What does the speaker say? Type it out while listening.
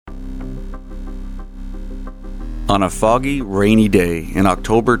On a foggy, rainy day in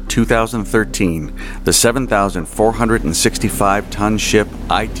October 2013, the 7,465-ton ship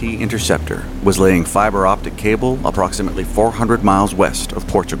IT Interceptor was laying fiber optic cable approximately 400 miles west of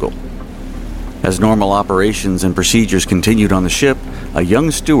Portugal. As normal operations and procedures continued on the ship, a young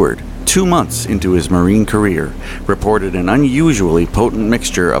steward, 2 months into his marine career, reported an unusually potent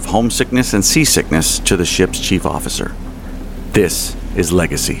mixture of homesickness and seasickness to the ship's chief officer. This is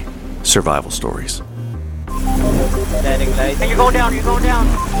Legacy Survival Stories. And you're going down, Go down!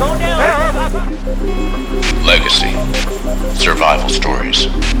 Legacy Survival Stories.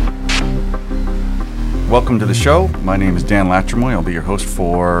 Welcome to the show. My name is Dan Latramoy. I'll be your host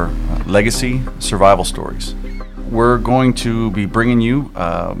for Legacy Survival Stories. We're going to be bringing you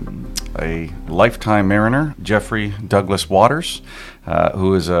a lifetime mariner, Jeffrey Douglas Waters,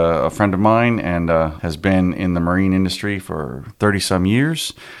 who is a friend of mine and has been in the marine industry for 30-some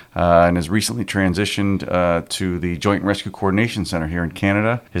years and has recently transitioned to the Joint Rescue Coordination Center here in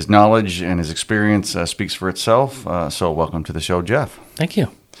Canada. His knowledge and his experience speaks for itself, so welcome to the show, Jeff. Thank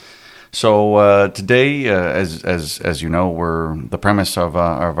you. So today, as you know, the premise of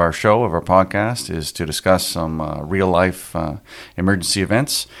our show, of our podcast, is to discuss some real life emergency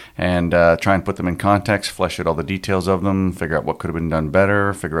events and try and put them in context, flesh out all the details of them, figure out what could have been done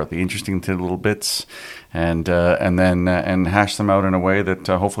better, figure out the interesting little bits, and then hash them out in a way that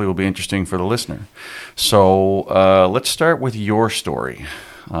hopefully will be interesting for the listener. So let's start with your story.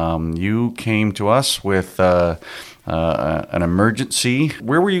 You came to us with an emergency.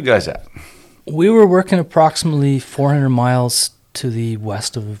 Where were you guys at? We were working approximately 400 miles to the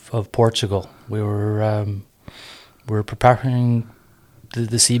west of Portugal. We were preparing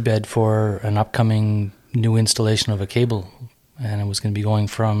the seabed for an upcoming new installation of a cable, and it was going to be going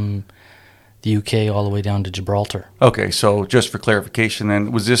from the UK all the way down to Gibraltar. Okay, so just for clarification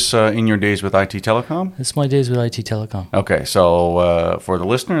then, was this in your days with IT Telecom? It's my days with IT Telecom. Okay, so for the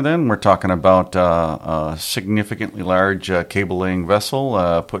listener then, we're talking about a significantly large cable laying vessel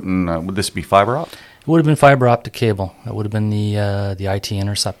would this be fiber optic? It would have been fiber optic cable. It would have been the IT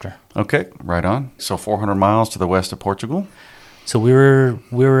Interceptor. Okay, right on. So 400 miles to the west of Portugal? So we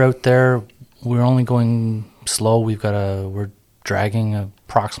were out there. We were only going slow. We're dragging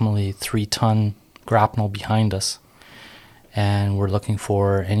approximately 3-ton grapnel behind us, and we're looking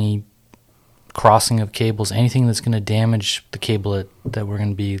for any crossing of cables, anything that's going to damage the cable that we're going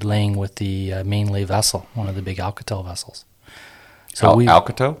to be laying with the main lay vessel, one of the big Alcatel vessels. So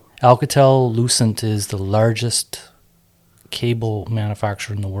Alcatel? Alcatel-Lucent is the largest cable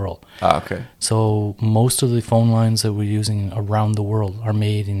manufacturer in the world. Okay. So most of the phone lines that we're using around the world are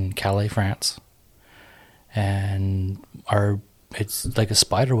made in Calais, France, and it's like a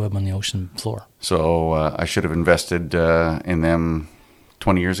spider web on the ocean floor. So I should have invested in them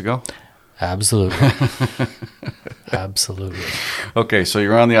 20 years ago? Absolutely. Absolutely. Okay, so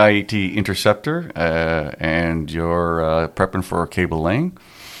you're on the IT Interceptor and you're prepping for cable laying?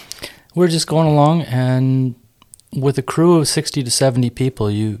 We're just going along, and with a crew of 60 to 70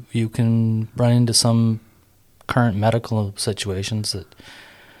 people, you can run into some current medical situations that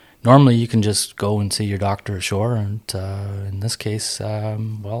normally you can just go and see your doctor ashore, and in this case, I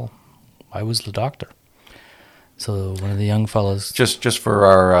was the doctor. So one of the young fellows... Just for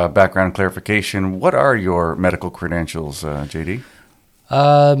our background clarification, what are your medical credentials, JD?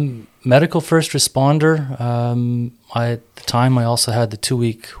 Medical first responder. At the time, I also had the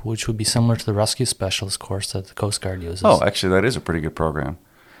 2-week, which would be similar to the rescue specialist course that the Coast Guard uses. Oh, actually, that is a pretty good program.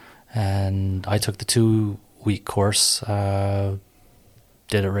 And I took the 2-week course, did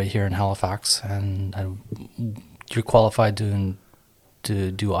it right here in Halifax, and you're qualified to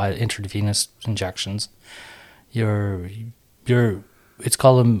do intravenous injections. It's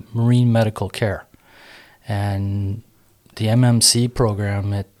called a marine medical care, and the MMC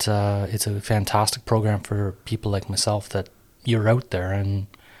program, it's a fantastic program for people like myself that you're out there and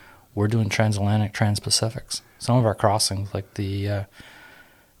we're doing transatlantic, transpacifics. Some of our crossings, like the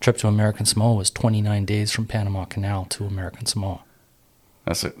trip to American Samoa, was 29 days from Panama Canal to American Samoa.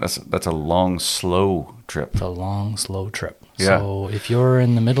 That's a long, slow trip. It's a long, slow trip. Yeah. So if you're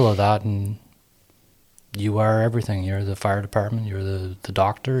in the middle of that, and you are everything, you're the fire department, you're the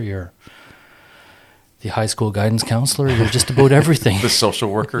doctor, you're the high school guidance counselor, you're just about everything. The social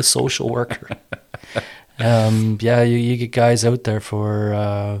worker. The social worker. You get guys out there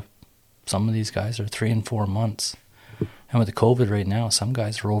for, some of these guys are 3 and 4 months. And with the COVID right now, some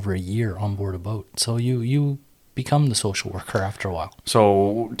guys are over a year on board a boat. So you become the social worker after a while.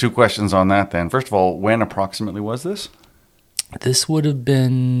 So 2 questions on that then. First of all, when approximately was this? This would have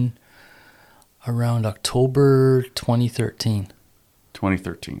been around October 2013.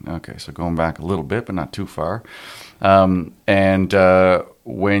 2013. Okay, so going back a little bit, but not too far. And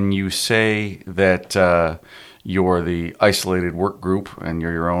when you say that you're the isolated work group and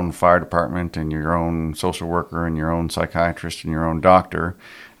you're your own fire department and you're your own social worker and your own psychiatrist and your own doctor,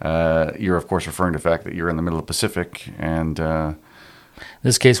 you're, of course, referring to the fact that you're in the middle of the Pacific. And in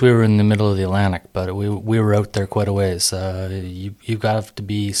this case, we were in the middle of the Atlantic, but we were out there quite a ways. You've got to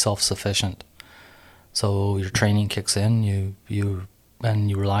be self-sufficient. So your training kicks in, you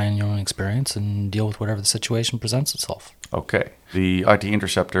rely on your own experience and deal with whatever the situation presents itself. Okay. The IT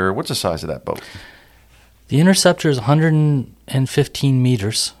Interceptor, what's the size of that boat? The Interceptor is 115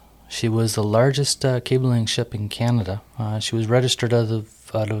 meters. She was the largest cabling ship in Canada. She was registered out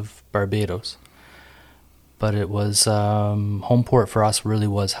of Barbados. But it was, home port for us really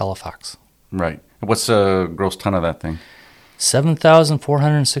was Halifax. Right. What's the gross ton of that thing?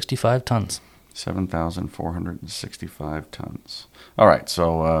 7,465 tons. 7,465 tons. All right,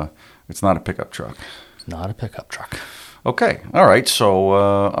 so it's not a pickup truck. Not a pickup truck. Okay, all right. So,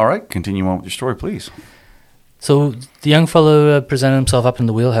 all right, continue on with your story, please. So the young fellow presented himself up in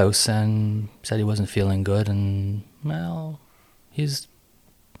the wheelhouse and said he wasn't feeling good. And, well, he's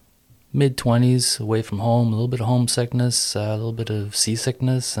mid-20s, away from home, a little bit of homesickness, a little bit of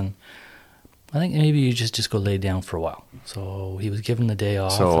seasickness, and I think maybe you just go lay down for a while. So he was given the day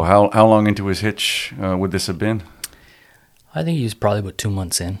off. So how long into his hitch would this have been? I think he was probably about 2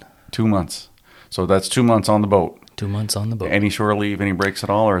 months in. 2 months. So that's 2 months on the boat. 2 months on the boat. Any shore leave, any breaks at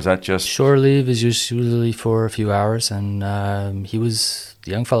all, or is that just... Shore leave is usually for a few hours, and the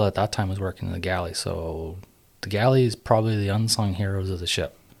young fellow at that time was working in the galley, so the galley is probably the unsung heroes of the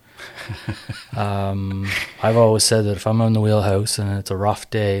ship. I've always said that if I'm in the wheelhouse and it's a rough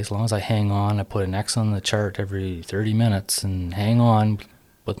day, as long as I hang on, I put an X on the chart every 30 minutes and hang on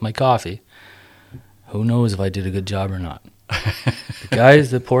with my coffee, who knows if I did a good job or not. The guys,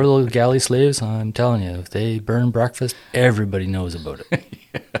 the poor little galley slaves, I'm telling you, if they burn breakfast, everybody knows about it.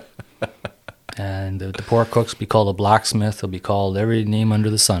 Yeah. And the poor cooks be called a blacksmith. They'll be called every name under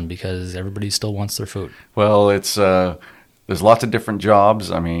the sun because everybody still wants their food. Well, it's... There's lots of different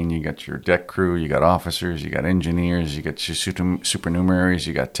jobs. I mean, you got your deck crew, you got officers, you got engineers, you got your supernumeraries,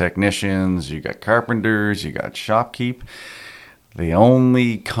 you got technicians, you got carpenters, you got shopkeep. The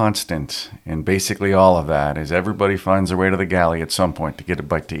only constant in basically all of that is everybody finds their way to the galley at some point to get a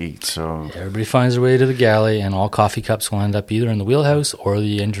bite to eat. So everybody finds their way to the galley, and all coffee cups will end up either in the wheelhouse or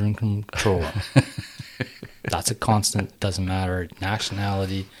the engine control room. That's a constant. It doesn't matter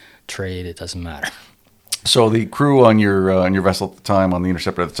nationality, trade. It doesn't matter. So the crew on your vessel at the time, on the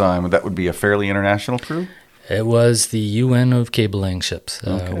Interceptor at the time, that would be a fairly international crew? It was the UN of cabling ships.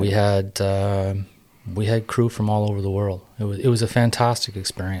 Okay. We had crew from all over the world. It was a fantastic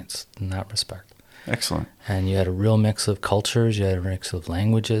experience in that respect. Excellent. And you had a real mix of cultures. You had a mix of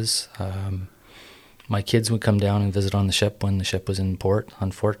languages. My kids would come down and visit on the ship when the ship was in port.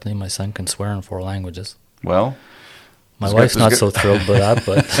 Unfortunately, my son can swear in 4 languages. Well... My wife's not so thrilled by that,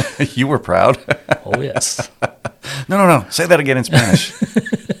 but... You were proud. Oh, yes. No. Say that again in Spanish.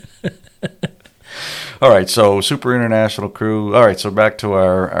 All right, so super international crew. All right, so back to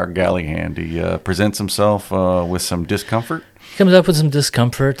our galley hand. He presents himself with some discomfort. He comes up with some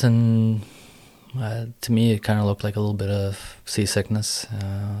discomfort, and to me, it kind of looked like a little bit of seasickness.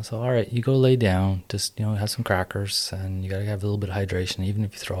 So, all right, you go lay down. Just, have some crackers, and you got to have a little bit of hydration. Even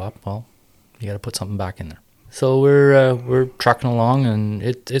if you throw up, well, you got to put something back in there. So we're trucking along, and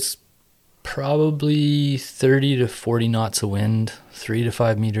it's probably 30 to 40 knots of wind, 3 to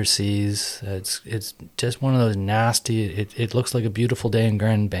 5 meter seas. It's just one of those nasty. It looks like a beautiful day in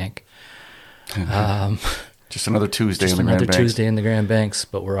Grand Bank. Just another Tuesday in the Grand Banks. Just another Tuesday in the Grand Banks,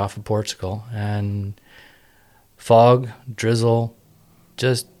 but we're off of Portugal, and fog, drizzle,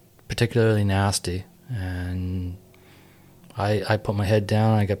 just particularly nasty. And I put my head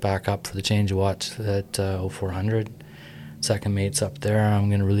down, I get back up for the change of watch at 0400. Second mate's up there, I'm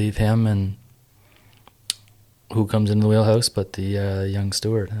going to relieve him, and who comes into the wheelhouse but the young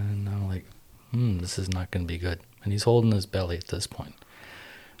steward? And I'm like, this is not going to be good. And he's holding his belly at this point.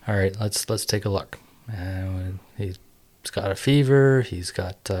 All right, let's take a look. And he's got a fever, he's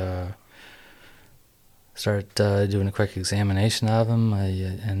got... Start doing a quick examination of him,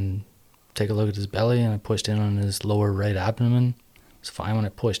 and take a look at his belly, and I pushed in on his lower right abdomen. It's fine when I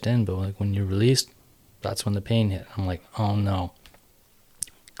pushed in, but like when you released, that's when the pain hit. I'm like, oh no.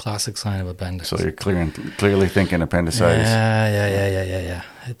 Classic sign of appendicitis. So you're clearly thinking appendicitis. Yeah.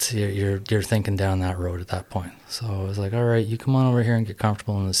 It's you're thinking down that road at that point. So I was like, all right, you come on over here and get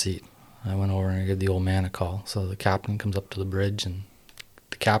comfortable in the seat. I went over and I gave the old man a call. So the captain comes up to the bridge, and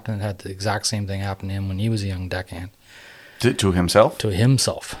the captain had the exact same thing happen to him when he was a young deckhand. To himself? To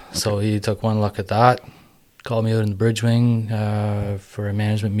himself. Okay. So he took one look at that, called me out in the bridge wing for a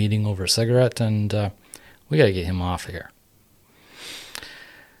management meeting over a cigarette, and we got to get him off of here.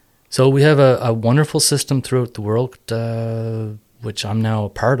 So we have a wonderful system throughout the world, which I'm now a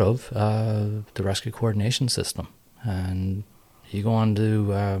part of, the Rescue Coordination System. And you go on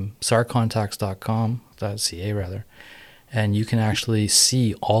to sarcontacts.com.ca rather, and you can actually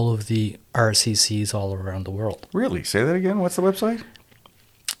see all of the RCCs all around the world. Really? Say that again. What's the website?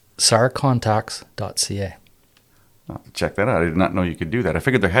 sarcontacts.ca. Oh, check that out. I did not know you could do that. I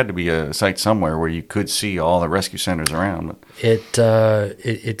figured there had to be a site somewhere where you could see all the rescue centers around. But it's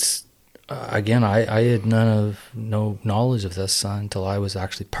again, I had no knowledge of this until I was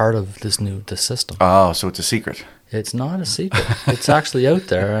actually part of this system. Oh, so it's a secret. It's not a secret. It's actually out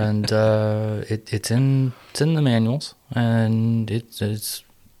there, and it's in the manuals, and it's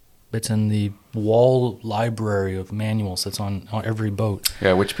in the wall library of manuals that's on every boat.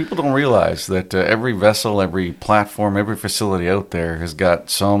 Yeah, which people don't realize that every vessel, every platform, every facility out there has got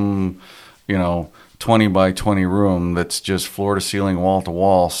some, 20 by 20 room that's just floor to ceiling, wall to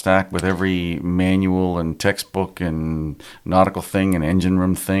wall, stacked with every manual and textbook and nautical thing and engine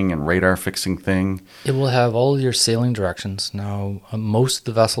room thing and radar fixing thing. It will have all of your sailing directions. Now, most of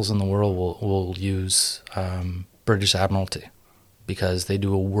the vessels in the world will use British Admiralty because they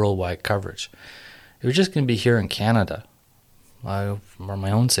do a worldwide coverage. If you're just going to be here in Canada, or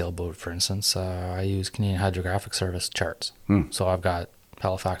my own sailboat, for instance, I use Canadian Hydrographic Service charts. So I've got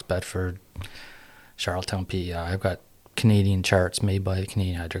Halifax, Bedford, Charlottetown, PEI. I've got Canadian charts made by the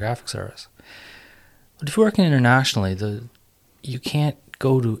Canadian Hydrographic Service. But if you're working internationally, you can't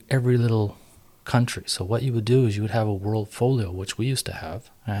go to every little country. So what you would do is you would have a world folio, which we used to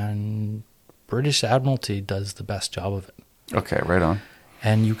have, and British Admiralty does the best job of it. Okay, right on.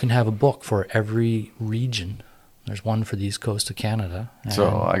 And you can have a book for every region. There's one for the east coast of Canada.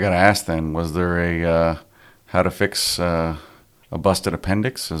 So I got to ask then, was there a how to fix a busted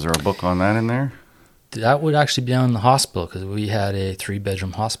appendix? Is there a book on that in there? That would actually be down in the hospital because we had a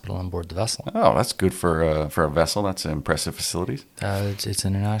 3-bedroom hospital on board the vessel. Oh, that's good for a vessel. That's impressive facilities. It's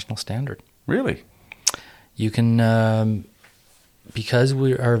international standard. Really? You can, because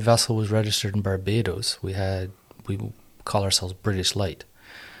our vessel was registered in Barbados, we call ourselves British Light.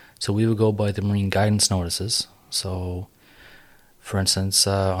 So we would go by the marine guidance notices. So, for instance,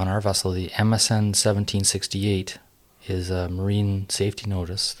 on our vessel, the MSN 1768 is a marine safety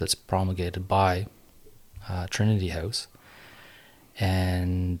notice that's promulgated by Trinity House,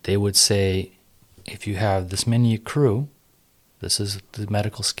 and they would say, if you have this many crew, this is the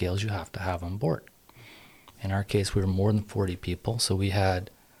medical scales you have to have on board. In our case, we were more than 40 people, so we had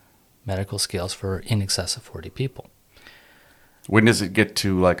medical scales for in excess of 40 people. When does it get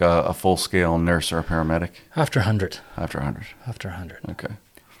to like a full-scale nurse or a paramedic? After 100. After 100. After 100. Okay.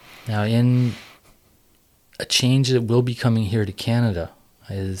 Now, in a change that will be coming here to Canada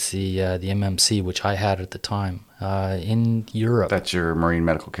is the MMC, which I had at the time. In Europe... That's your marine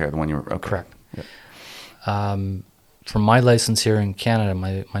medical care, the one you were... Okay. Correct. Yep. From my license here in Canada,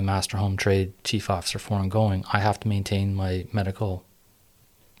 my Master Home Trade Chief Officer Foreign Going, I have to maintain my medical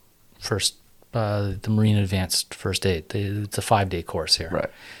first, the Marine Advanced First Aid. It's a 5-day course here. Right.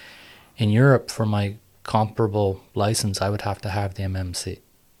 In Europe, for my comparable license, I would have to have the MMC.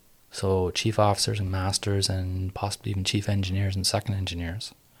 So chief officers and masters and possibly even chief engineers and second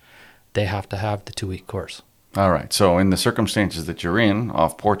engineers, they have to have the 2-week course. All right. So in the circumstances that you're in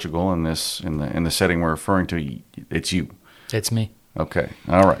off Portugal in the setting we're referring to, it's you. It's me. Okay.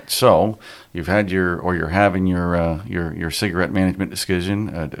 All right. So you're having your cigarette management discussion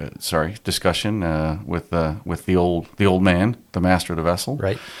with the old man, the master of the vessel.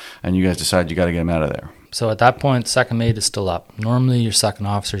 Right. And you guys decide you got to get him out of there. So at that point, second mate is still up. Normally, your second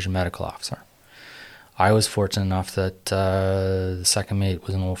officer is your medical officer. I was fortunate enough that the second mate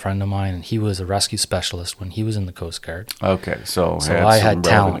was an old friend of mine, and he was a rescue specialist when he was in the Coast Guard. Okay, so I had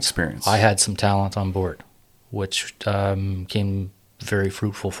talent. Experience. I had some talent on board, which came very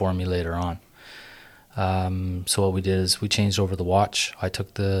fruitful for me later on. So what we did is we changed over the watch. I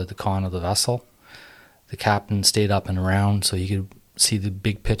took the con of the vessel. The captain stayed up and around so he could see the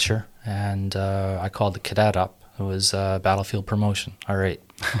big picture, and I called the cadet up. It was battlefield promotion. All right.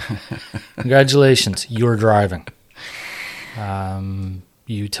 Congratulations, you're driving.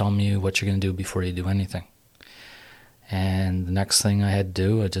 You tell me what you're going to do before you do anything. And the next thing I had to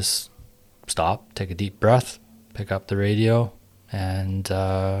do, I just stop, take a deep breath, pick up the radio, and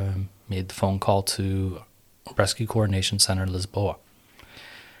made the phone call to Rescue Coordination Center Lisboa,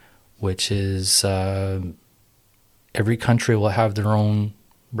 which is every country will have their own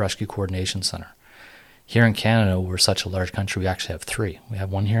rescue coordination center. Here in Canada, we're such a large country, we actually have 3. We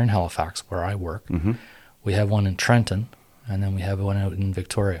have one here in Halifax, where I work. Mm-hmm. We have one in Trenton, and then we have one out in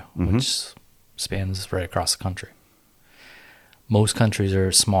Victoria, Mm-hmm. which spans right across the country. Most countries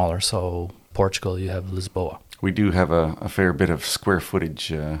are smaller, so Portugal, you have Lisboa. We do have a fair bit of square footage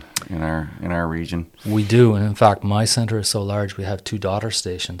in our region. We do, and in fact, my center is so large, we have 2 daughter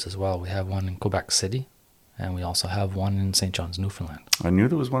stations as well. We have one in Quebec City, and we also have one in St. John's, Newfoundland. I knew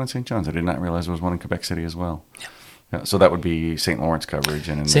there was one in St. John's. I did not realize there was one in Quebec City as well. Yeah, so that would be St. Lawrence coverage.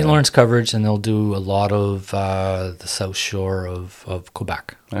 And St. Lawrence coverage, and they'll do a lot of the south shore of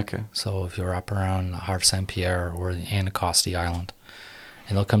Quebec. Okay. So if you're up around Havre Saint Pierre or the Anacostia Island,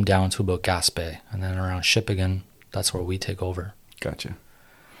 and they'll come down to about Gaspé, and then around Shippagan, that's where we take over. Gotcha.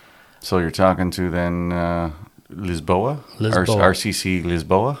 So you're talking to then Lisboa? Lisboa. RCC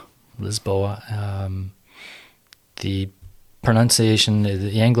Lisboa? Lisboa. The pronunciation,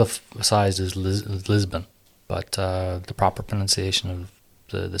 the anglicized is Lisbon, but the proper pronunciation of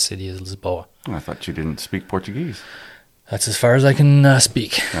the city is Lisboa. I thought you didn't speak Portuguese. That's as far as I can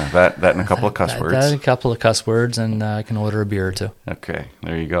speak. That and a couple of cuss words. That, a couple of cuss words, and I can order a beer or 2. Okay,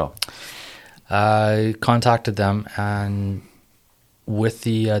 there you go. I contacted them, and with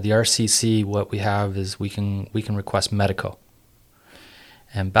the RCC, what we have is we can request Medico.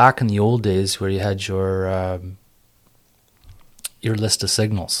 And back in the old days, where you had your list of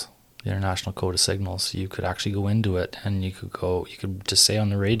signals, the International Code of Signals, you could actually go into it, and you could just say on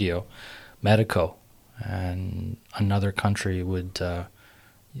the radio, Medico, and another country would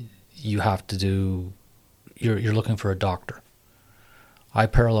you have to do. You're looking for a doctor. I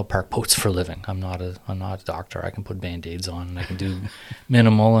parallel park boats for a living. I'm not a doctor. I can put Band-Aids on, and I can do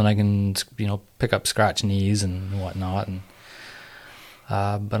minimal, and I can pick up scratch knees and whatnot. And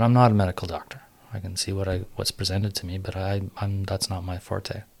but I'm not a medical doctor. I can see what's presented to me, but that's not my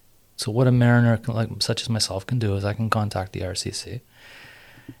forte. So what a mariner such as myself can do is I can contact the RCC.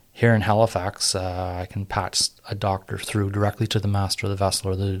 Here in Halifax, I can patch a doctor through directly to the master of the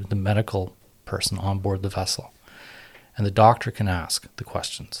vessel or the medical person on board the vessel. And the doctor can ask the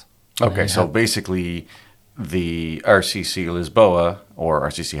questions. Okay, so basically the RCC Lisboa or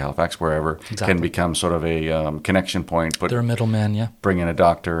RCC Halifax, wherever, can become sort of a connection point. But they're a middleman, yeah. Bring in a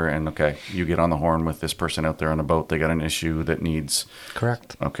doctor and, okay, you get on the horn with this person out there on a boat. They got an issue that needs...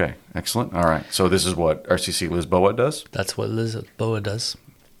 Correct. Okay, excellent. All right. So this is what RCC Lisboa does? That's what Lisboa does.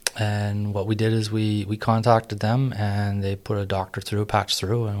 And what we did is we contacted them, and they put a doctor through, a patch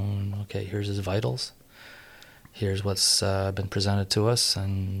through, and, okay, here's his vitals. Here's what's been presented to us,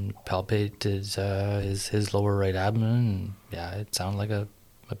 and palpated his lower right abdomen. And yeah, it sounded like a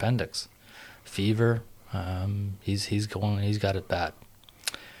appendix, fever. He's got it bad.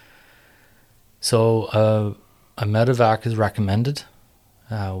 So a medevac is recommended.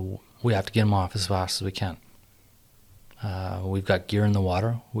 We have to get him off as fast as we can. We've got gear in the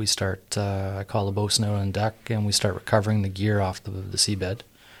water. We start. I call the boatswain out on deck, and we start recovering the gear off the seabed.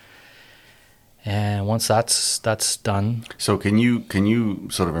 And once that's done, so can you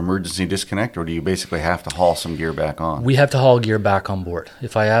sort of emergency disconnect, or do you basically have to haul some gear back on? We have to haul gear back on board.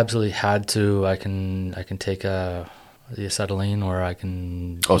 If I absolutely had to, I can take the acetylene, or I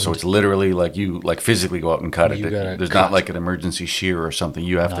can. Oh, so it's literally like you physically go out and cut it. There's not like an emergency shear or something.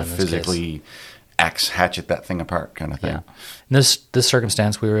 You have to physically axe hatchet that thing apart, kind of thing. Yeah. In this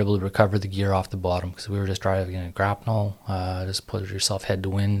circumstance, we were able to recover the gear off the bottom because we were just driving a grapnel. Just put yourself head to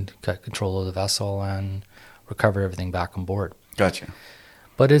wind, got control of the vessel, and recover everything back on board. Gotcha.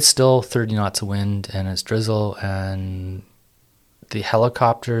 But it's still 30 knots of wind, and it's drizzle, and the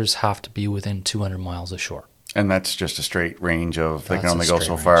helicopters have to be within 200 miles of shore. And that's just a straight range of they can only go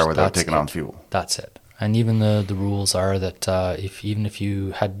so far without taking on fuel. That's it. And even the rules are that if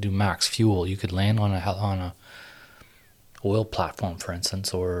you had to do max fuel, you could land on a oil platform, for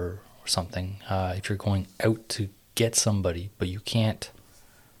instance, or something. If you're going out to get somebody, but you can't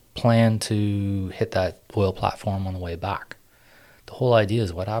plan to hit that oil platform on the way back. The whole idea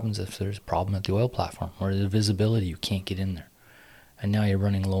is what happens if there's a problem at the oil platform or the visibility, you can't get in there. And now you're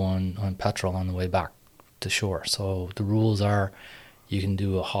running low on petrol on the way back to shore. So the rules are you can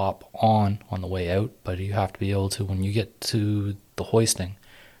do a hop on the way out, but you have to be able to, when you get to the hoisting,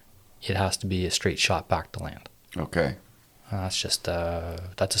 it has to be a straight shot back to land. Okay. That's just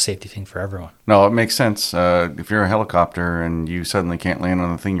that's a safety thing for everyone. No, it makes sense. If you're a helicopter and you suddenly can't land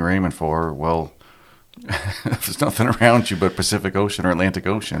on the thing you're aiming for, well, if there's nothing around you but Pacific Ocean or Atlantic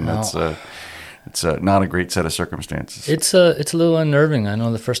Ocean, it's not a great set of circumstances. It's a little unnerving. I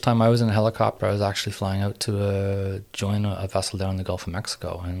know the first time I was in a helicopter, I was actually flying out to join a vessel down in the Gulf of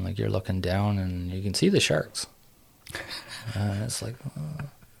Mexico, and you're looking down and you can see the sharks. It's like,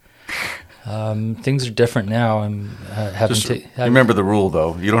 Things are different now. I'm having Just to remember the rule,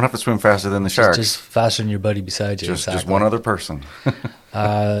 though. You don't have to swim faster than the sharks. just faster than your buddy beside you. Just one other person.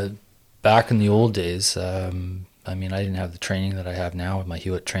 Back in the old days, I mean, I didn't have the training that I have now with my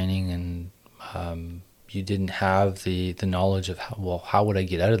Hewitt training, and you didn't have the knowledge of how would I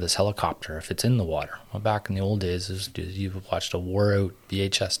get out of this helicopter if it's in the water. Well, back in the old days, you watched a wore out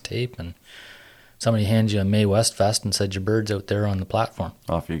VHS tape, and somebody hands you a Mae West vest and said your bird's out there on the platform.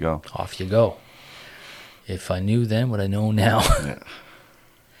 Off you go. Off you go. If I knew then what I know now.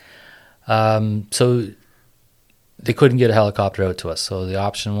 Yeah. So they couldn't get a helicopter out to us, so the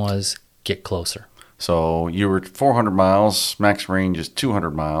option was get closer. So you were 400 miles. Max range is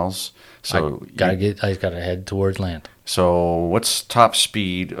 200 miles. So I gotta head towards land. So what's top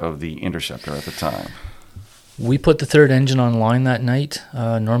speed of the Interceptor at the time? We put the third engine online that night.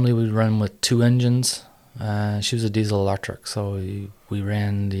 Normally we run with two engines. She was a diesel electric, so we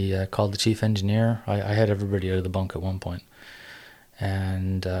ran called the chief engineer. I had everybody out of the bunk at one point,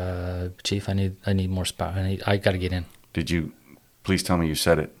 and chief, I need more spot. I got to get in. Did you? Please tell me you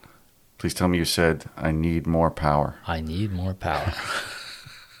said it. Please tell me you said, I need more power. I need more power.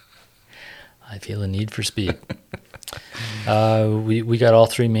 I feel a need for speed. We got all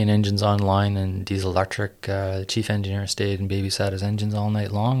three main engines online and diesel electric. The chief engineer stayed and babysat his engines all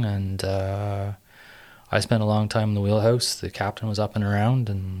night long, and I spent a long time in the wheelhouse. The captain was up and around,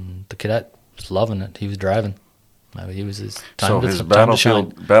 and the cadet was loving it. He was driving. He was his time. So his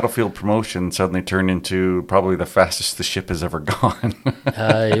battlefield promotion suddenly turned into probably the fastest the ship has ever gone.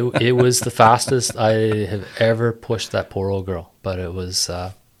 It was the fastest I have ever pushed that poor old girl, but it was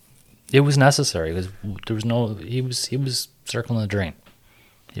necessary. He was circling the drain.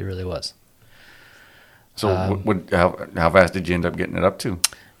 He really was. So how fast did you end up getting it up to?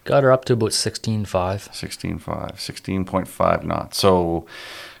 Got her up to about 16.5. 16.5 knots. So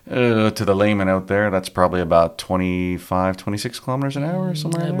to the layman out there, that's probably about 25, 26 kilometers an hour,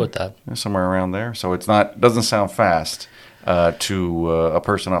 somewhere about that. Somewhere around there. So doesn't sound fast to a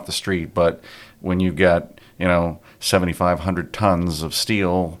person off the street, but when you got 7,500 tons of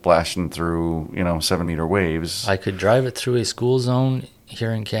steel blasting through 7-meter waves, I could drive it through a school zone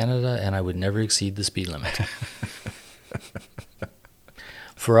here in Canada, and I would never exceed the speed limit.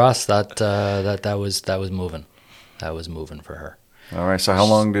 For us, that was moving. That was moving for her. All right. So how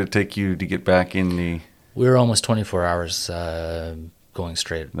long did it take you to get back in the? We were almost 24 hours going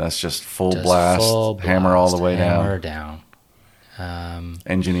straight. That's just full blast, hammer all the way down. Hammer down.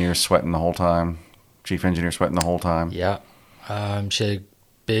 Engineer sweating the whole time. Chief engineer sweating the whole time. Yeah. She had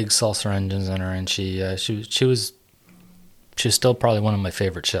big saucer engines in her, and she was still probably one of my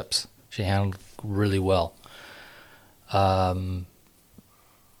favorite ships. She handled really well. But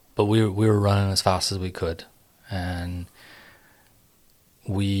we were running as fast as we could, and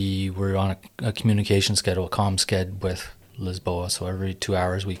we were on a communication schedule, a comm sched with Lisboa. So every 2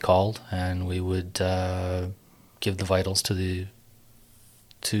 hours we called, and we would give the vitals to the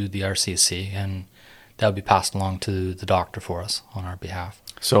RCC, and that would be passed along to the doctor for us on our behalf.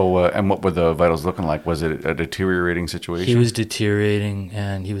 So, and what were the vitals looking like? Was it a deteriorating situation? He was deteriorating,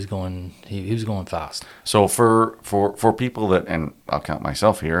 and he was going fast. So for people that, and I'll count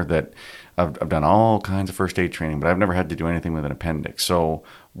myself here, that I've done all kinds of first aid training, but I've never had to do anything with an appendix. So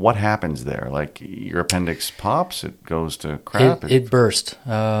what happens there? Like your appendix pops, it goes to crap? It burst.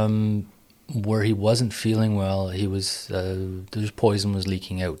 Where he wasn't feeling well, there's poison was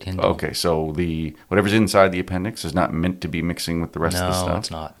leaking out. Okay, so whatever's inside the appendix is not meant to be mixing with the rest of the stuff? No,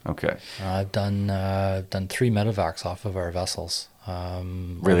 it's not. Okay. I've done 3 medevacs off of our vessels.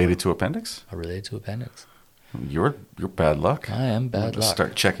 Related to appendix? Related to appendix. You're bad luck. I am bad luck.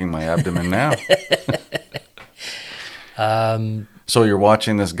 Start checking my abdomen now. So you're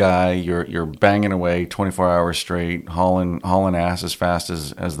watching this guy, you're banging away 24 hours straight, hauling ass as fast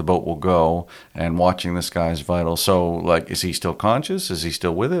as the boat will go, and watching this guy's vitals. So, like, is he still conscious? Is he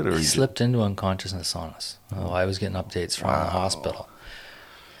still with it? Or he slipped into unconsciousness on us. I was getting updates from the hospital.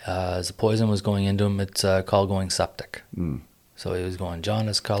 As the poison was going into him, it's called going septic. So he was going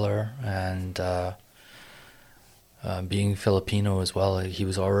jaundice color, and being Filipino as well, he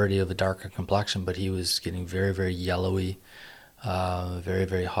was already of a darker complexion, but he was getting very, very yellowy. Very,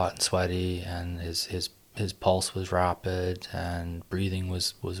 very hot and sweaty, and his pulse was rapid, and breathing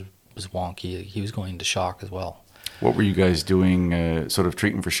was wonky. He was going into shock as well. What were you guys doing, sort of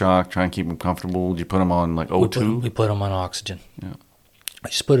treating for shock, trying to keep him comfortable? Did you put him on, like, O2? We put him on oxygen. Yeah. I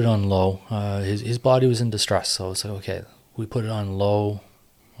just put it on low. His body was in distress, so it's like, okay, we put it on low.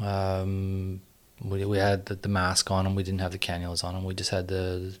 We had the mask on him. We didn't have the cannulas on him. We just had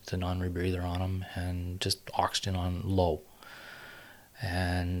the non-rebreather on him, and just oxygen on low.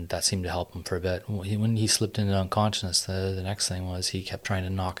 and that seemed to help him for a bit. When he slipped into unconsciousness, the next thing was he kept trying to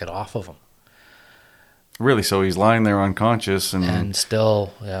knock it off of him. Really? So he's lying there unconscious, And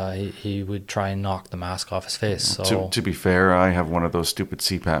still, he would try and knock the mask off his face. So to be fair, I have one of those stupid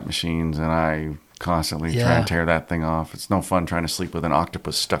CPAP machines, and I constantly try and tear that thing off. It's no fun trying to sleep with an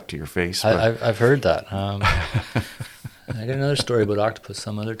octopus stuck to your face. I've heard that. I got another story about octopus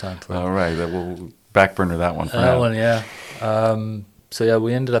some other time for you. All right, we'll back burner that one for That now. one, yeah.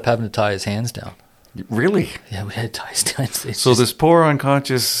 We ended up having to tie his hands down. Really? Yeah, we had to tie his hands. So this poor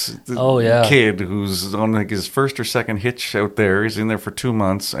unconscious yeah. kid who's on like his first or second hitch out there, he's in there for 2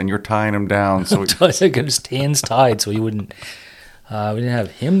 months, and you're tying him down. So I got his hands tied so he wouldn't. We didn't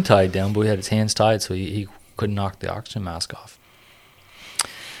have him tied down, but we had his hands tied so he couldn't knock the oxygen mask off.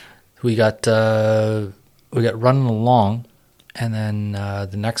 We got running along, and then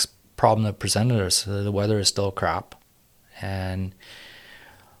the next problem that presented us, the weather is still crap, and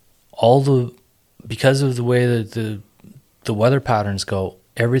because of the way that the weather patterns go,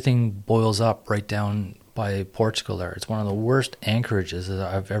 everything boils up right down by Portugal there. It's one of the worst anchorages that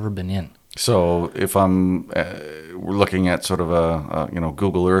I've ever been in. So if we're looking at sort of a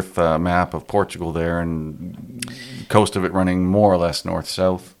Google Earth map of Portugal there, and coast of it running more or less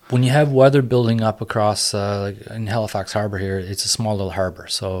north-south. When you have weather building up across, like in Halifax Harbor here, it's a small little harbor,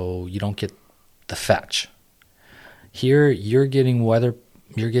 so you don't get the fetch. Here, you're getting weather.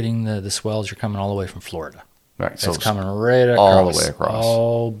 You're getting the swells. You're coming all the way from Florida. Right, so it's coming right across. all the way across.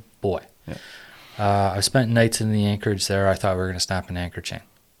 Oh boy! Yeah. I've spent nights in the anchorage there. I thought we were going to snap an anchor chain.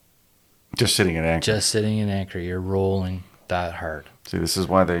 Just sitting at anchor. Just sitting in anchor. You're rolling that hard. See, this is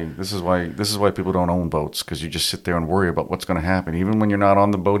why people don't own boats, because you just sit there and worry about what's going to happen. Even when you're not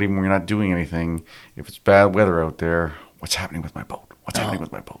on the boat, even when you're not doing anything, if it's bad weather out there, what's happening with my boat? What's happening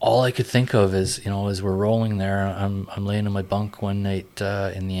with my boat? All I could think of is, as we're rolling there, I'm laying in my bunk one night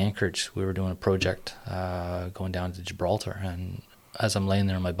in the anchorage. We were doing a project going down to Gibraltar, and as I'm laying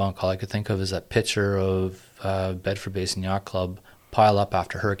there in my bunk, all I could think of is that picture of Bedford Basin Yacht Club pile up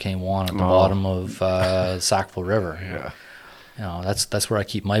after Hurricane Juan at the bottom of Sackville River. Yeah. That's where I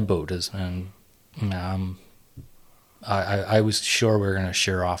keep my boat is, and I was sure we were going to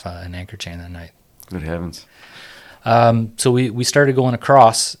shear off an anchor chain that night. Good heavens. So we started going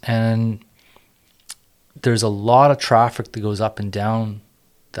across, and there's a lot of traffic that goes up and down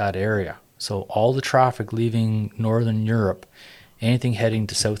that area. So all the traffic leaving Northern Europe, anything heading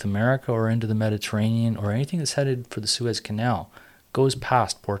to South America or into the Mediterranean, or anything that's headed for the Suez Canal, goes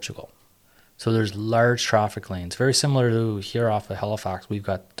past Portugal. So there's large traffic lanes, very similar to here off of Halifax. We've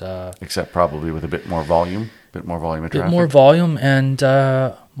got except probably with a bit more volume of traffic. bit more volume and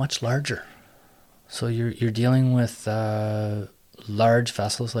much larger. So you're dealing with large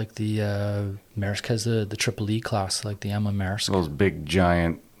vessels like the Maersk has the Triple E class, like the Emma Maersk. Those big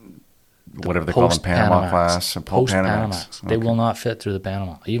giant, whatever they call them, Panama class. Post-Panamax. They will not fit through the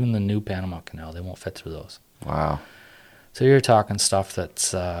Panama. Even the new Panama Canal, they won't fit through those. Wow. So you're talking stuff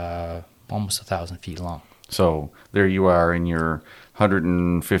that's almost 1,000 feet long. So there you are in your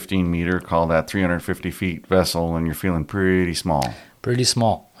 115 meter, call that 350 feet vessel, and you're feeling pretty small. Pretty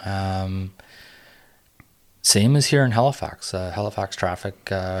small. Same as here in Halifax. Halifax traffic,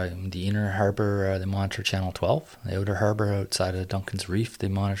 the inner harbour, they monitor Channel 12. The outer harbour outside of Duncan's Reef, they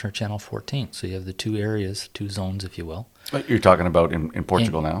monitor Channel 14. So you have the two areas, two zones, if you will. You're talking about in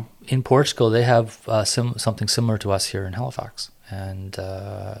Portugal now? In Portugal, they have something similar to us here in Halifax. And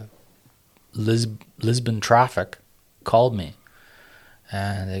Lisbon traffic called me,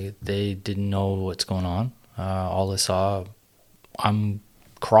 and they didn't know what's going on. All they saw, I'm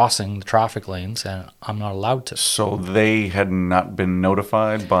crossing the traffic lanes, and I'm not allowed to. So they had not been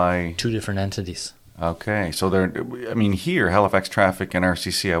notified by... Two different entities. Okay, so here, Halifax Traffic and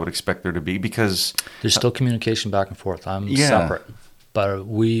RCC, I would expect there to be, because... There's still communication back and forth. I'm separate. But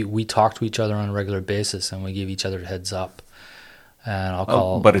we talk to each other on a regular basis, and we give each other a heads up. And I'll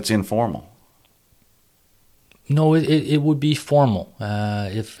call... but it's informal. No, it would be formal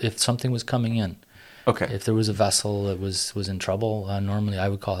if something was coming in. Okay. If there was a vessel that was in trouble, normally I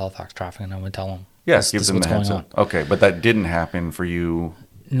would call Halifax Traffic and I would tell them. Yes, give them the heads up. Okay, but that didn't happen for you.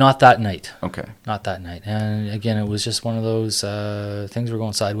 Not that night. Okay. Not that night. And again, it was just one of those things were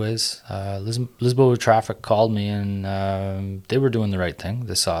going sideways. Lisboa Traffic called me, and they were doing the right thing.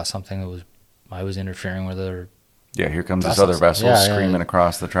 They saw something that I was interfering with their... Yeah, here comes vessels. This other vessel screaming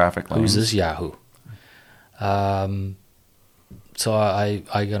across the traffic lane. Who's this Yahoo? So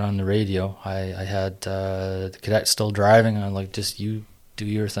I got on the radio. I had the cadet still driving, and I'm like, just you do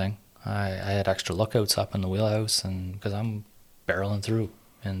your thing. I had extra lookouts up in the wheelhouse, and because I'm barreling through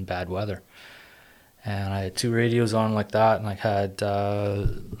in bad weather. And I had 2 radios on like that, and I had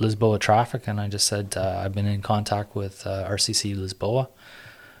Lisboa traffic, and I just said I've been in contact with RCC Lisboa,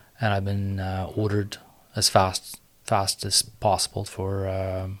 and I've been ordered as fast as possible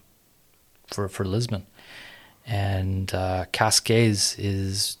for Lisbon. And Cascais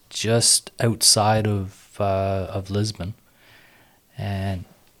is just outside of Lisbon, and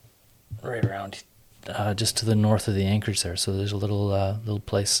right around just to the north of the anchorage there. So there's a little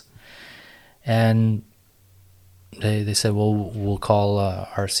place. And they said, well, we'll call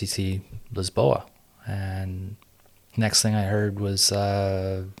RCC Lisboa. And next thing I heard was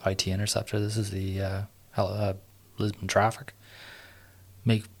IT Interceptor. This is the Lisbon traffic.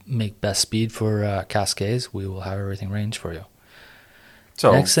 Make best speed for Cascais. We will have everything ranged for you.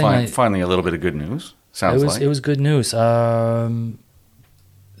 So next thing finally a little bit of good news. It was good news.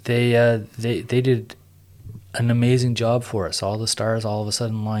 They did an amazing job for us. All the stars all of a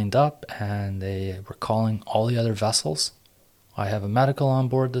sudden lined up, and they were calling all the other vessels. I have a medical on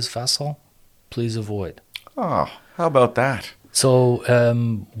board this vessel. Please avoid. Oh, how about that? So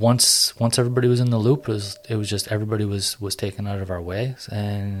once everybody was in the loop, it was just everybody was taken out of our way,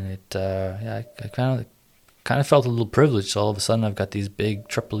 and I kind of felt a little privileged. All of a sudden, I've got these big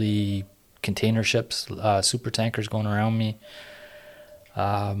Tripoli container ships, super tankers going around me.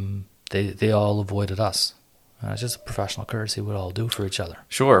 They all avoided us. It's just a professional courtesy we'd all do for each other.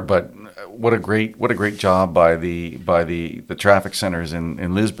 Sure, but what a great job by the traffic centers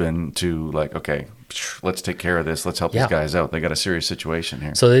in Lisbon to okay, let's take care of this. Let's help these guys out. They got a serious situation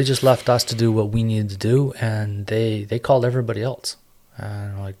here. So they just left us to do what we needed to do, and they called everybody else.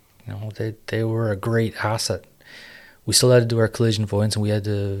 And they were a great asset. We still had to do our collision avoidance, and we had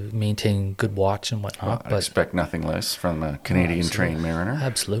to maintain good watch and whatnot. I expect nothing less from a Canadian trained mariner.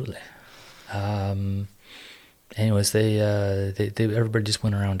 Absolutely. Anyways, they everybody just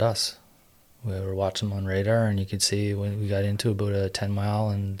went around us. We were watching them on radar, and you could see when we got into about a 10 mile,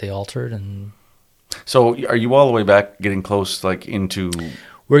 and they altered. And so, are you all the way back, getting close, into?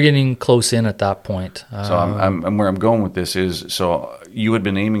 We're getting close in at that point. So I'm where I'm going with this is, so you had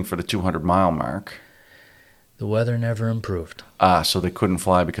been aiming for the 200-mile mark. The weather never improved. So they couldn't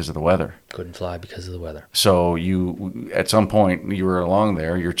fly because of the weather. Couldn't fly because of the weather. So you, at some point, you were along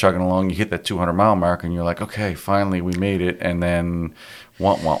there, you're chugging along, you hit that 200-mile mark, and you're like, okay, finally we made it, and then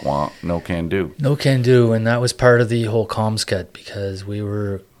no can do. No can do, and that was part of the whole ComSCAD, because we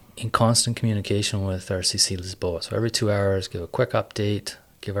were in constant communication with RCC Lisboa. So every 2 hours, give a quick update,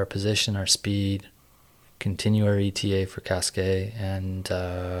 give our position, our speed, continue our ETA for Cascais,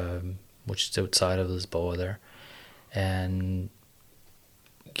 and which is outside of Lisboa there, and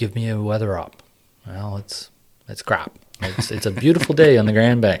give me a weather op. Well, it's crap. It's a beautiful day on the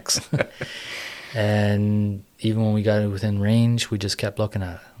Grand Banks. And even when we got within range, we just kept looking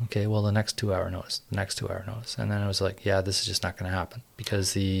at it. Okay, well, the next 2 hour notice. And then I was like, yeah, this is just not going to happen,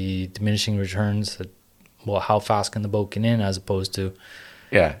 because the diminishing returns, how fast can the boat get in, as opposed to...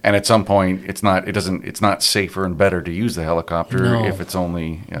 Yeah, and at some point, it's not safer and better to use the helicopter if it's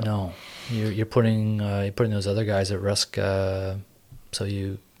only... Yeah. No, you're putting those other guys at risk, so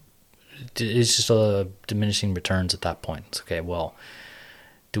it's just a diminishing returns at that point. It's okay, well...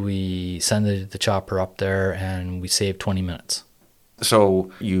 Do we send the chopper up there and we save 20 minutes?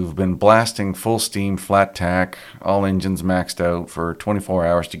 So you've been blasting full steam, flat tack, all engines maxed out for 24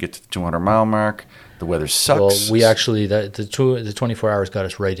 hours to get to the 200-mile mark. The weather sucks. Well, we actually, the 24 hours got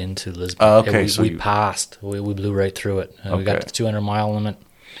us right into Lisbon. Okay, we passed. We blew right through it. We got to the 200-mile limit.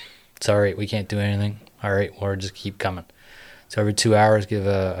 Sorry, we can't do anything. All right, we'll just keep coming. So every 2 hours, give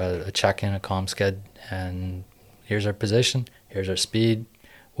a check-in, a ComSCAD, and here's our position, here's our speed.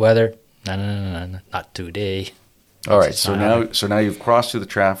 Weather, no, not today. All right, so now you've crossed through the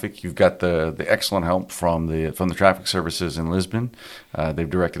traffic. You've got the excellent help from the traffic services in Lisbon. They've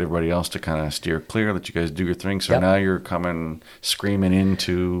directed everybody else to kind of steer clear, let you guys do your thing. So now you're coming screaming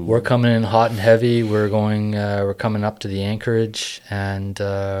into. We're coming in hot and heavy. We're coming up to the anchorage, and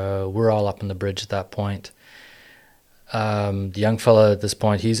we're all up on the bridge at that point. The young fella at this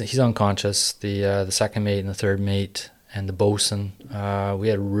point, he's unconscious. The second mate and the third mate. And the bosun, we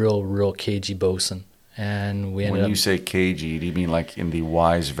had a real cagey bosun, and we ended up... When you say cagey, do you mean like in the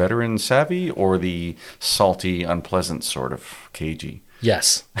wise veteran savvy, or the salty, unpleasant sort of cagey?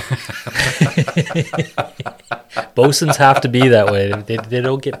 Yes. Bosuns have to be that way. They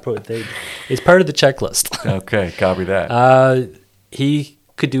don't get... it's part of the checklist. Okay, copy that. He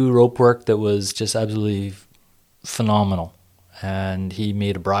could do rope work that was just absolutely phenomenal. And he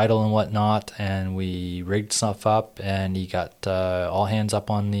made a bridle and whatnot, and we rigged stuff up, and he got all hands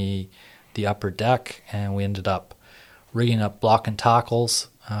up on the upper deck, and we ended up rigging up block and tackles.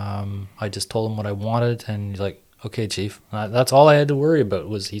 I just told him what I wanted, and he's like, "Okay, Chief." That's all I had to worry about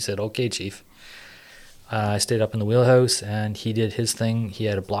was he said, "Okay, Chief." I stayed up in the wheelhouse, and he did his thing. He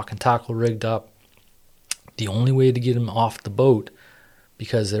had a block and tackle rigged up. The only way to get him off the boat,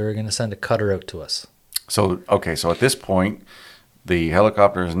 because they were going to send a cutter out to us. So, okay, so at this point, the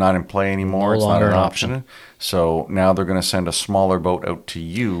helicopter is not in play anymore. No It's not longer an an option. So now they're going to send a smaller boat out to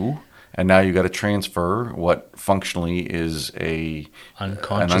you, and now you got to transfer what functionally is an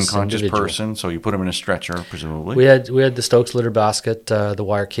unconscious individual. person. So you put him in a stretcher, presumably. We had the Stokes litter basket, the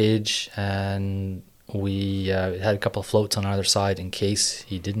wire cage, and we had a couple of floats on either side in case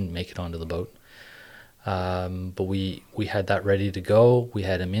he didn't make it onto the boat. But we had that ready to go. We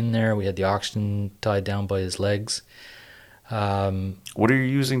had him in there. We had the oxygen tied down by his legs. What are you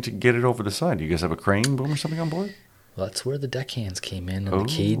using to get it over the side? Do you guys have a crane boom or something on board? Well, that's where the deckhands came in and the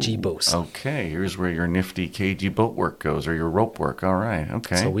KG boats. Okay, here's where your nifty KG boat work goes, or your rope work. All right,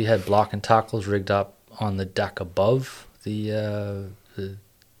 okay. So we had block and tackles rigged up on the deck above the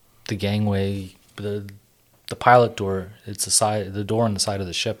gangway, the pilot door. It's the door on the side of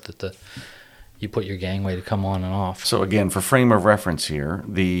the ship that you put your gangway to come on and off. So again, for frame of reference here,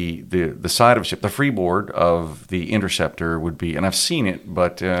 the side of a ship, the freeboard of the Interceptor would be, and I've seen it,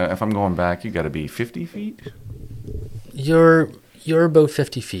 but if I'm going back, you got to be 50 feet. You're about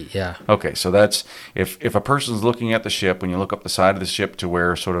 50 feet, yeah. Okay, so that's if a person's looking at the ship, when you look up the side of the ship to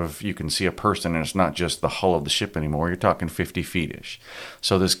where sort of you can see a person, and it's not just the hull of the ship anymore, you're talking 50 feet-ish.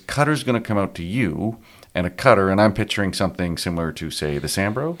 So this cutter's going to come out to you, and a cutter, and I'm picturing something similar to, say, the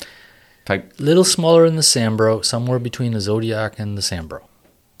Sambro type. Little smaller than the Sambro, somewhere between the Zodiac and the Sambro.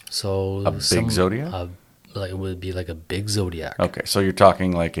 So A big Zodiac? It would be like a big Zodiac. Okay, so you're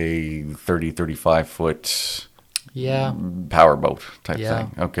talking like a 30, 35 foot Yeah. powerboat type Yeah.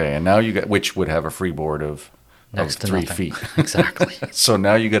 thing. Okay, and now you got, which would have a freeboard of Next to 3 nothing. feet. Exactly. So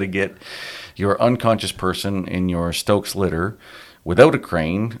now you got to get your unconscious person in your Stokes litter without a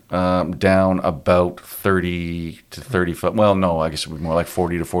crane down about 30 to 30 foot. Well, no, I guess it would be more like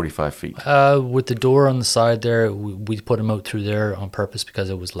 40 to 45 feet. With the door on the side there, we put him out through there on purpose because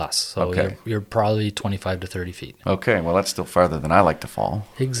it was less. So Okay. you're probably 25 to 30 feet. Okay, well, that's still farther than I like to fall.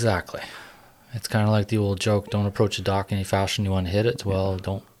 Exactly. It's kind of like the old joke, don't approach a dock any faster than you want to hit it. Well,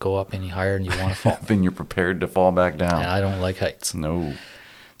 don't go up any higher than you want to fall. Then you're prepared to fall back down. And I don't like heights. No.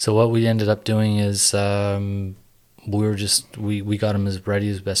 So what we ended up doing is we got him as ready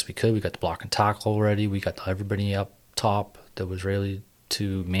as best we could. We got the block and tackle ready. We got everybody up top that was ready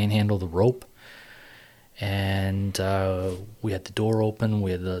to manhandle the rope. And we had the door open.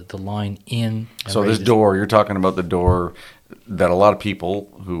 We had the line in. So this door, you're talking about the door that a lot of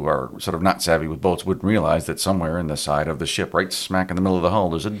people who are sort of not savvy with boats wouldn't realize that somewhere in the side of the ship, right smack in the middle of the hull,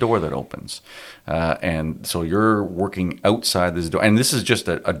 there's a door that opens. And so you're working outside this door. And this is just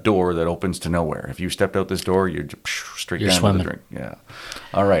a door that opens to nowhere. If you stepped out this door, you're just straight down swimming. to the drink. Yeah.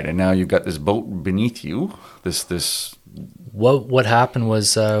 All right. And now you've got this boat beneath you. What happened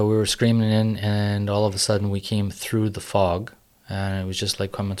was we were screaming in, and all of a sudden we came through the fog, and it was just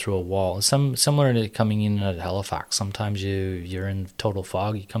like coming through a wall. Similar to coming in at Halifax. Sometimes you're in total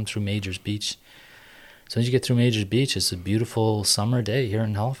fog. You come through Majors Beach. So as you get through Majors Beach, it's a beautiful summer day here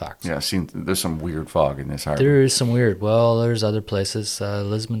in Halifax. Yeah, there's some weird fog in this harbor. There is some weird. Well, there's other places.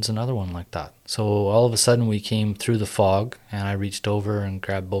 Lisbon's another one like that. So all of a sudden we came through the fog, and I reached over and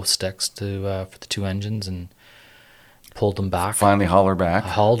grabbed both sticks for the two engines and pulled them back. Finally haul her back. I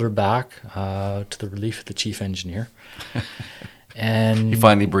hauled her back to the relief of the chief engineer. And He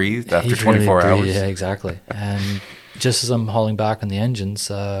finally breathed after he 24 finally hours. breathed, yeah, exactly. And just as I'm hauling back on the engines,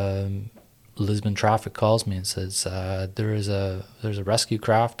 Lisbon Traffic calls me and says, there's a rescue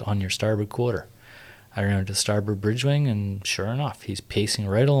craft on your starboard quarter. I ran to the starboard bridge wing, and sure enough, he's pacing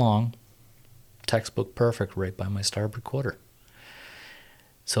right along, textbook perfect, right by my starboard quarter.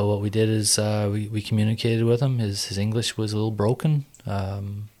 So what we did is we communicated with him. His English was a little broken,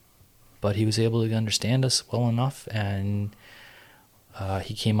 but he was able to understand us well enough, and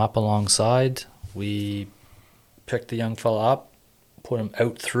he came up alongside. We picked the young fella up, put him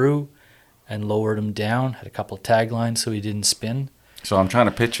out through, and lowered him down. Had a couple of taglines so he didn't spin. So I'm trying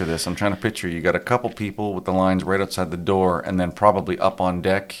to picture this. You got a couple people with the lines right outside the door, and then probably up on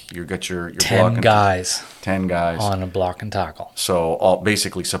deck, you got your 10 guys 10 guys on a block and tackle. So all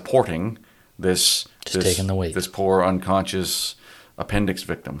basically supporting this taking the weight. This poor unconscious appendix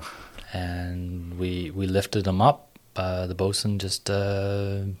victim. And we lifted him up. The bosun just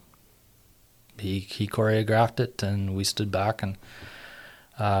he choreographed it, and we stood back and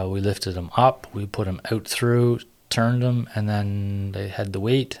we lifted him up. We put him out through, turned him, and then they had the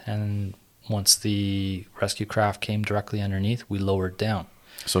weight. And once the rescue craft came directly underneath, we lowered down.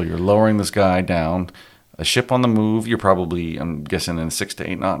 So you're lowering this guy down. A ship on the move, you're probably, I'm guessing, in 6 to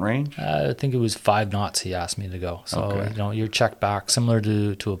 8 knot range? I think it was 5 knots he asked me to go. So, Okay. you're checked back, similar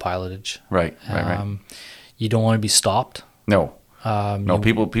to a pilotage. Right. You don't want to be stopped. No. You-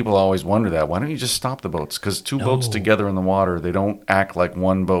 People always wonder that. Why don't you just stop the boats? Because two boats No. together in the water, they don't act like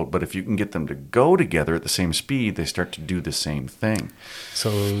one boat. But if you can get them to go together at the same speed, they start to do the same thing.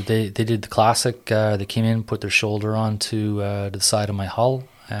 So they did the classic. They came in, put their shoulder onto the side of my hull,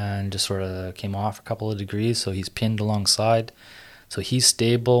 and just sort of came off a couple of degrees. So he's pinned alongside. So he's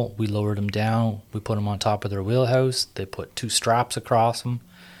stable. We lowered him down. We put him on top of their wheelhouse. They put 2 straps across him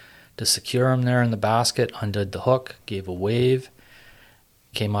to secure him there in the basket, undid the hook, gave a wave,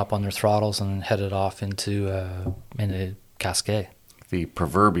 came up on their throttles, and headed off into Cascais, The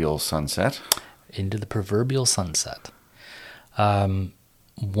proverbial sunset. into the proverbial sunset.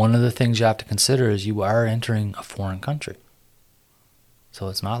 One of the things you have to consider is you are entering a foreign country. So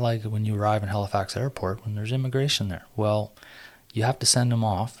it's not like when you arrive in Halifax Airport when there's immigration there. Well, you have to send them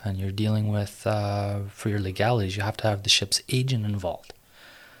off, and you're dealing with, for your legalities, you have to have the ship's agent involved.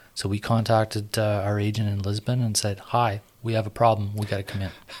 So we contacted our agent in Lisbon and said, "Hi, we have a problem. We got to come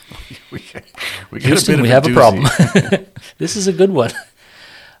in. we get Houston, we have a problem. This is a good one."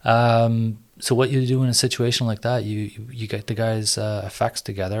 So what you do in a situation like that, you get the guys' effects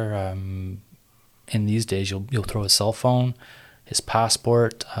together. In these days, you'll throw his cell phone, his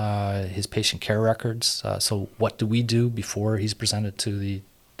passport, his patient care records. So what do we do before he's presented to the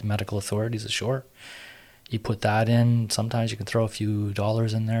medical authorities ashore? You put that in. Sometimes you can throw a few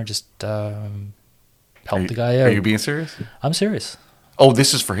dollars in there, just help the guy out. Are you being serious? I'm serious. Oh,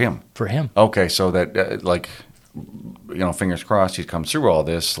 this is for him. For him. Okay, so that fingers crossed he comes through all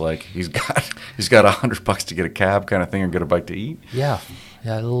this. Like he's got $100 to get a cab kind of thing or get a bite to eat. Yeah,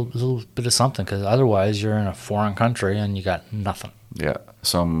 a little bit of something, because otherwise you're in a foreign country and you got nothing. Yeah,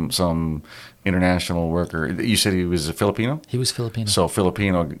 some international worker. You said he was a Filipino? He was Filipino. So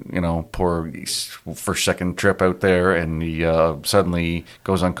Filipino, poor first, second trip out there, and he suddenly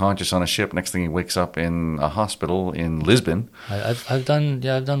goes unconscious on a ship. Next thing he wakes up in a hospital in Lisbon. I've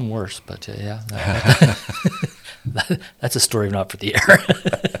done worse, but yeah, that's a story not for the air.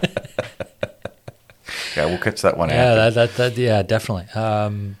 Yeah, we'll catch that one after. Yeah, definitely.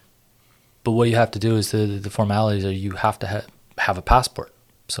 But what you have to do is the formalities are you have to have a passport.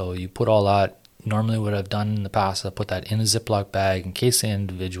 So you put all that. Normally what I've done in the past, I put that in a Ziploc bag in case the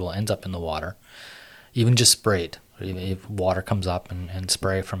individual ends up in the water, even just sprayed. If water comes up and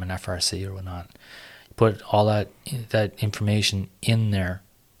spray from an FRC or whatnot, put all that information in there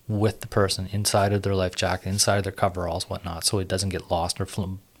with the person inside of their life jacket, inside of their coveralls, whatnot, so it doesn't get lost or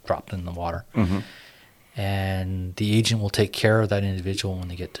dropped in the water. Mm-hmm. And the agent will take care of that individual when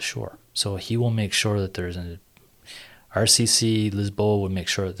they get to shore. So he will make sure that there's an RCC Lisboa would make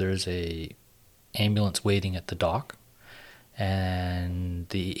sure that there's a ambulance waiting at the dock, and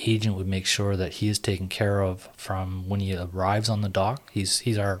the agent would make sure that he is taken care of from when he arrives on the dock. He's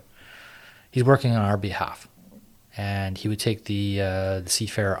working on our behalf, and he would take the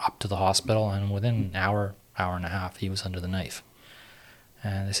seafarer up to the hospital, and within an hour and a half, he was under the knife,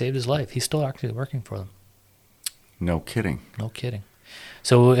 and they saved his life. He's still actually working for them. No kidding. No kidding.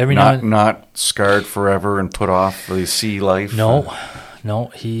 So not scarred forever and put off the sea life. No,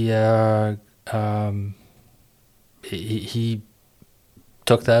 he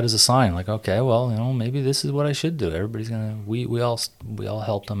took that as a sign. Like, okay, well, maybe this is what I should do. Everybody's gonna. We all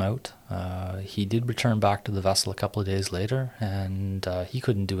helped him out. He did return back to the vessel a couple of days later, and he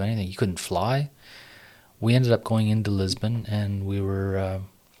couldn't do anything. He couldn't fly. We ended up going into Lisbon, and we were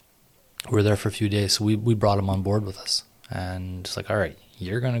there for a few days. So we brought him on board with us. And it's like, all right,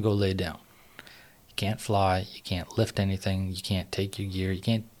 you're going to go lay down. You can't fly. You can't lift anything. You can't take your gear. You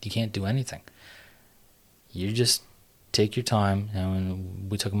can't do anything. You just take your time. And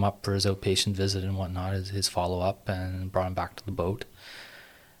we took him up for his outpatient visit and whatnot, his follow-up, and brought him back to the boat.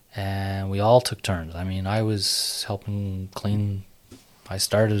 And we all took turns. I mean, I was helping clean. I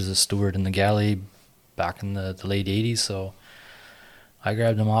started as a steward in the galley back in the late 80s, so I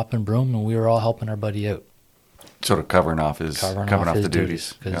grabbed him mop and broom, and we were all helping our buddy out. Sort of covering off the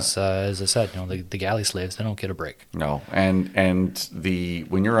duties. Because, as I said, the galley slaves, they don't get a break. No, and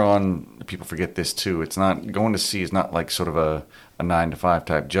when you're on, people forget this too. It's not going to sea is not like sort of a 9-to-5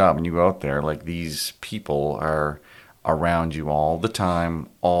 type job. When you go out there, like these people are around you all the time,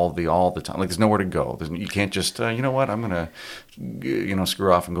 all the time. Like there's nowhere to go. You can't just you know what, I'm gonna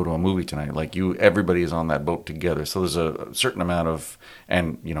screw off and go to a movie tonight. Like everybody is on that boat together. So there's a certain amount of,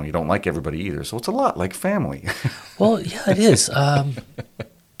 and you don't like everybody either. So it's a lot like family. Well, yeah, it is.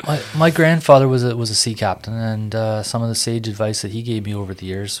 My grandfather was a sea captain, and some of the sage advice that he gave me over the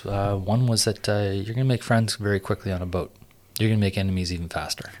years, one was that you're going to make friends very quickly on a boat. You're going to make enemies even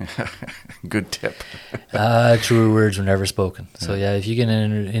faster. Good tip. Truer words were never spoken. So yeah, if you get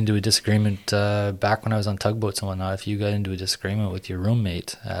into a disagreement, back when I was on tugboats and whatnot, if you got into a disagreement with your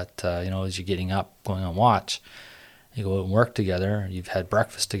roommate at as you're getting up, going on watch, you go out and work together. You've had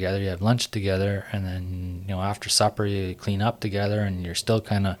breakfast together, you have lunch together, and then after supper you clean up together, and you're still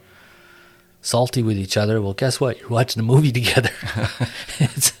kind of salty with each other. Well, guess what? You're watching a movie together.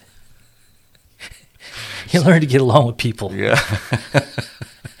 You learn to get along with people. Yeah.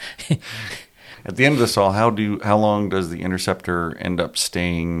 At the end of this all, how long does the Interceptor end up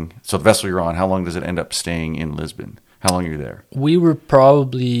staying? So the vessel you're on, how long does it end up staying in Lisbon? How long are you there? We were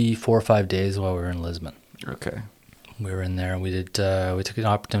probably 4 or 5 days while we were in Lisbon. Okay. We were in there. We did. We took an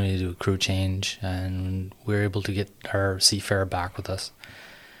opportunity to do a crew change, and we were able to get our seafarer back with us.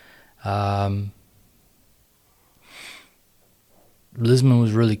 Lisbon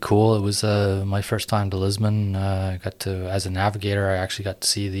was really cool. It was my first time to Lisbon. I got to, as a navigator, I actually got to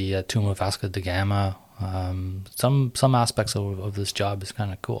see the tomb of Vasco da Gama. Some aspects of this job is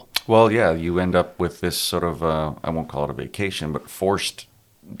kind of cool. Well, yeah, you end up with this sort of, I won't call it a vacation, but forced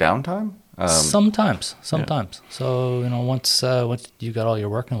downtime? Sometimes. Yeah. So, once you got all your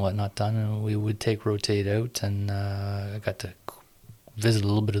work and whatnot done, we would rotate out, and I got to visit a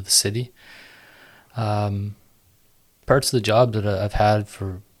little bit of the city. Parts of the job that I've had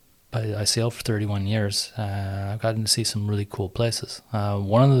I sailed for 31 years. I've gotten to see some really cool places. I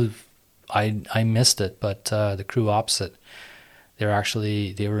missed it, but the crew opposite, they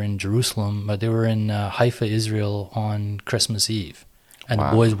were in Jerusalem, but they were in Haifa, Israel on Christmas Eve. And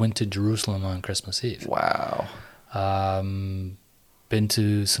Wow. The boys went to Jerusalem on Christmas Eve. Wow. Been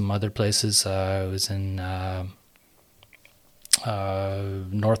to some other places. I was in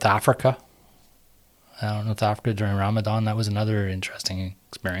North Africa. North Africa during Ramadan. That was another interesting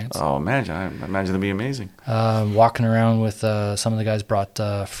experience. Oh, I imagine it'd be amazing. Walking around with some of the guys brought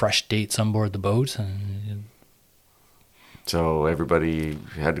fresh dates on board the boat. And So everybody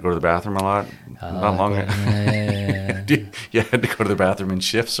had to go to the bathroom a lot? Not long ago. Yeah. You had to go to the bathroom in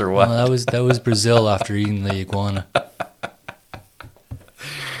shifts or what? Well, that was Brazil after eating the iguana.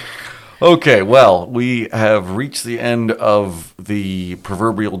 Okay, well, we have reached the end of the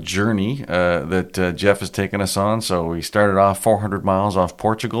proverbial journey that Jeff has taken us on. So we started off 400 miles off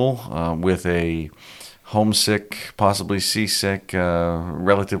Portugal with a homesick, possibly seasick,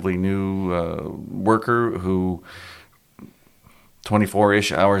 relatively new worker who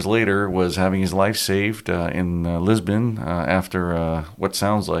 24-ish hours later was having his life saved in Lisbon after what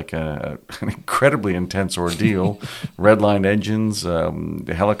sounds like an incredibly intense ordeal. Redlined engines,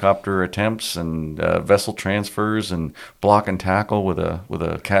 helicopter attempts, and vessel transfers, and block and tackle with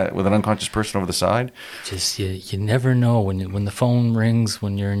an unconscious person over the side. Just you never know when the phone rings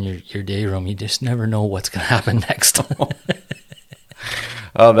when you're in your day room. You just never know what's going to happen next.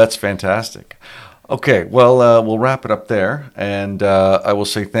 Oh, that's fantastic. Okay, well, we'll wrap it up there, and I will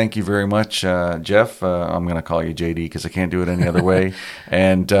say thank you very much, Jeff. I'm going to call you JD because I can't do it any other way,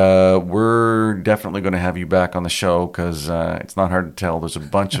 and we're definitely going to have you back on the show because it's not hard to tell. There's a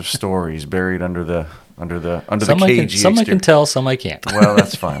bunch of stories buried under the cage. Some I can tell, some I can't. Well,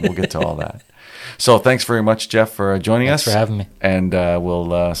 that's fine. We'll get to all that. So thanks very much, Jeff, for joining us. Thanks for having me. And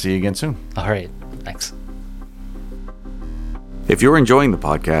we'll see you again soon. All right, thanks. If you're enjoying the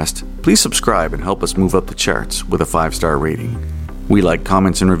podcast, please subscribe and help us move up the charts with a 5-star rating. We like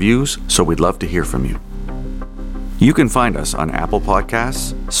comments and reviews, so we'd love to hear from you. You can find us on Apple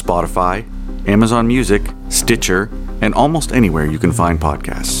Podcasts, Spotify, Amazon Music, Stitcher, and almost anywhere you can find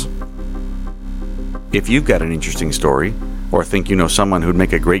podcasts. If you've got an interesting story, or think you know someone who'd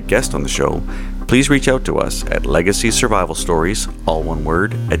make a great guest on the show, please reach out to us at legacysurvivalstories, all one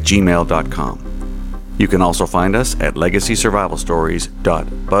word, @gmail.com. You can also find us at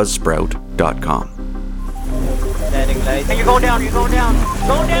legacysurvivalstories.buzzsprout.com. Hey, you're going down. Go down.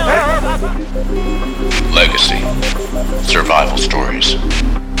 Legacy. Survival Stories.